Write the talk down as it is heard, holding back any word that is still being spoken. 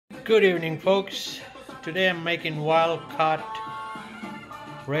Good evening, folks. Today I'm making wild caught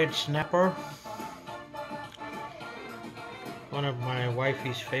red snapper, one of my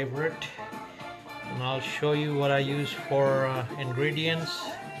wifey's favorite, and I'll show you what I use for ingredients.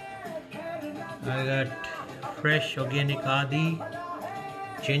 I got fresh organic adi,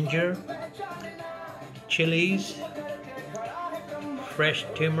 ginger, chilies, fresh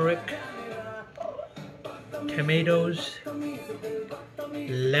turmeric, tomatoes,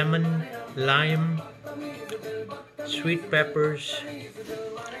 lemon, lime, sweet peppers,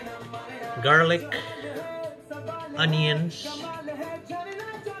 garlic, onions,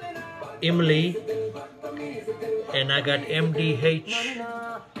 imli, and I got MDH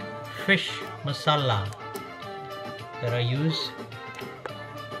fish masala that I use.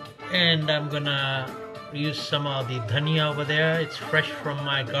 And I'm gonna use some of the dhania over there. It's fresh from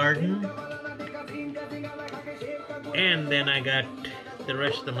my garden. And then I got the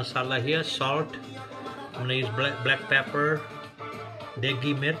rest of the masala here. Salt, I'm gonna use black pepper,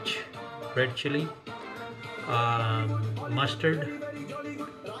 degi mirch, red chili, mustard,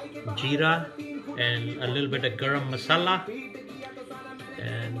 jeera, and a little bit of garam masala,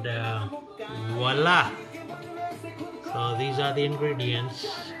 and voila. So these are the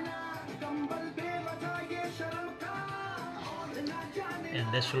ingredients,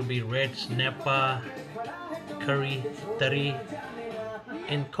 and this will be red snapper curry tari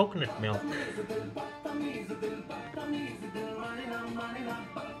in coconut milk.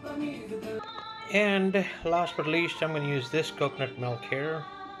 And last but least, I'm going to use this coconut milk here,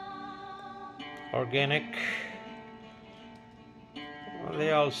 organic. Well,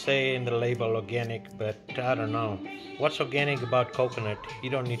 they all say in the label organic, but I don't know what's organic about coconut. You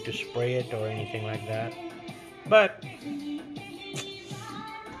don't need to spray it or anything like that, but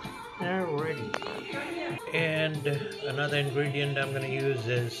they're ready. And another ingredient I'm going to use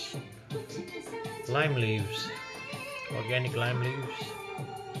is lime leaves, organic lime leaves.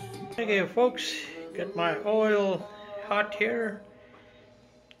 Okay, folks, got my oil hot here,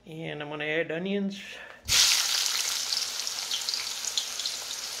 and I'm going to add onions.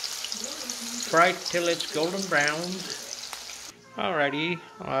 Fry it till it's golden brown. Alrighty,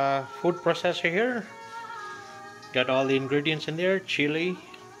 food processor here. Got all the ingredients in there: chili,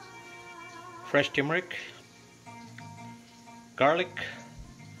 fresh turmeric, garlic,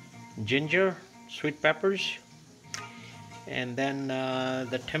 ginger, sweet peppers, and then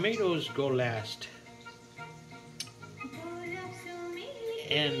the tomatoes go last,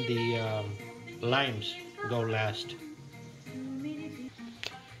 and the limes go last.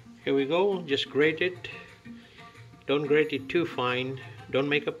 Here we go, just grate it. Don't grate it too fine, don't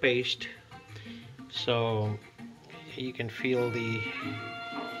make a paste, so you can feel the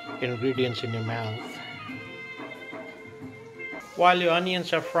ingredients in your mouth. While your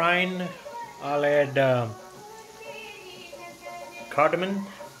onions are frying, I'll add cardamom,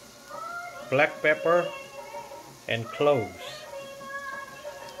 black pepper, and cloves.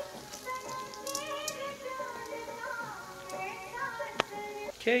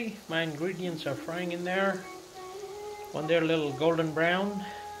 Okay, my ingredients are frying in there. When they're a little golden brown,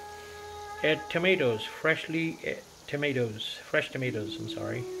 add tomatoes, fresh tomatoes, I'm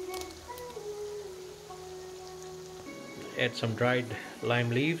sorry. Add some dried lime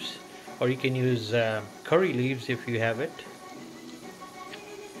leaves, or you can use curry leaves if you have it.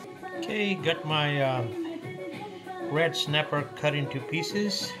 Okay, got my red snapper cut into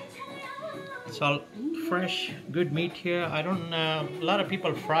pieces. It's all fresh, good meat here. I don't. A lot of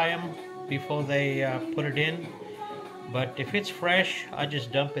people fry them before they put it in, but if it's fresh, I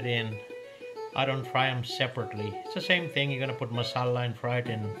just dump it in. I don't fry them separately. It's the same thing. You're gonna put masala and fry it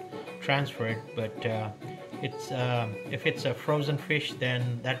and transfer it, but if it's a frozen fish,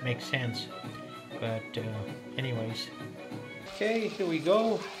 then that makes sense. But anyways, okay, here we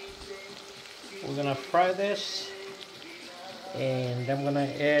go. We're gonna fry this, and I'm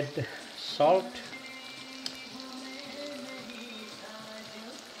gonna add salt,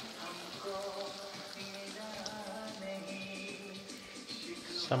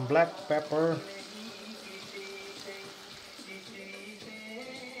 some black pepper,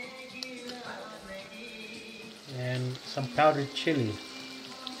 and some powdered chili.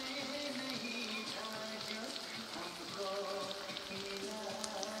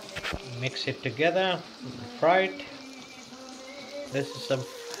 Mix it together, fry it. This is some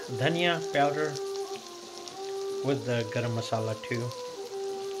dhania powder with the garam masala too.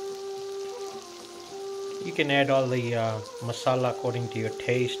 You can add all the masala according to your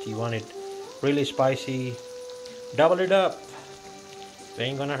taste. You want it really spicy, double it up. It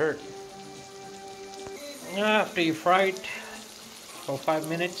ain't gonna hurt. After you fry it, for 5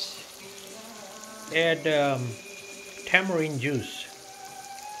 minutes. Add tamarind juice.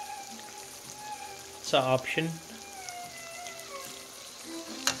 It's an option.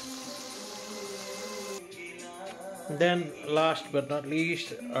 Then last but not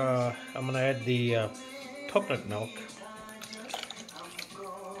least, I'm gonna add the coconut milk.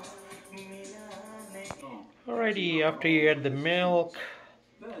 Alrighty, after you add the milk,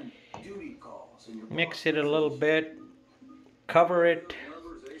 mix it a little bit, cover it,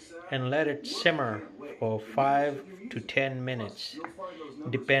 and let it simmer for 5 to 10 minutes.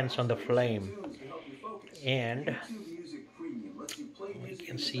 Depends on the flame. And you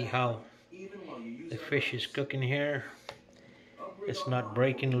can see how the fish is cooking here. It's not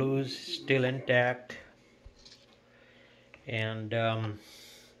breaking loose, still intact. And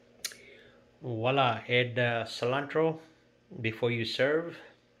voila, add cilantro before you serve.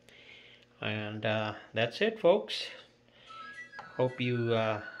 And that's it, folks. Hope you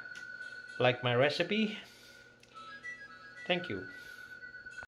like my recipe. Thank you.